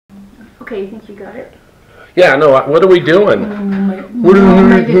Okay, you think you got it? Yeah, no, what are we doing? What are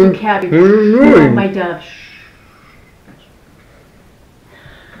my little cabby. Oh, my dove. Shh.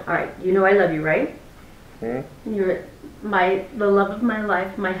 All right, you know I love you, right? You're the love of my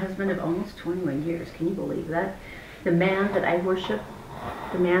life, my husband of almost 21 years. Can you believe that? The man that I worship,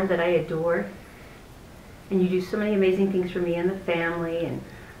 the man that I adore. And you do so many amazing things for me and the family, and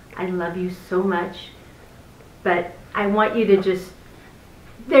I love you so much. But I want you to just,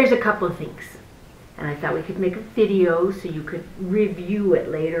 there's a couple of things. And I thought we could make a video so you could review it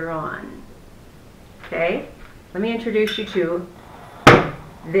later on. Okay? Let me introduce you to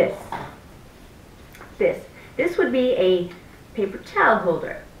this. This would be a paper towel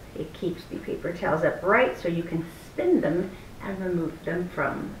holder. It keeps the paper towels upright so you can spin them and remove them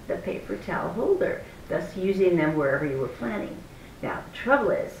from the paper towel holder, thus using them wherever you were planning. Now, the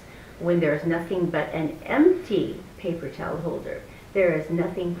trouble is, when there's nothing but an empty paper towel holder, there is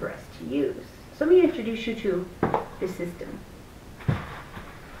nothing for us to use. So let me introduce you to the system.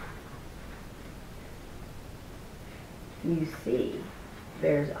 You see,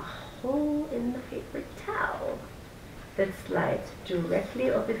 there's a hole in the paper towel that slides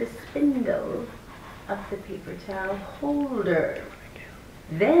directly over the spindle of the paper towel holder.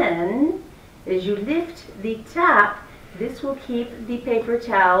 Then, as you lift the top, this will keep the paper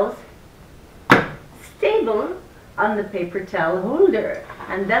towels stable on the paper towel holder,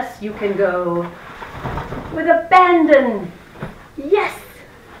 and thus you can go with abandon. Yes,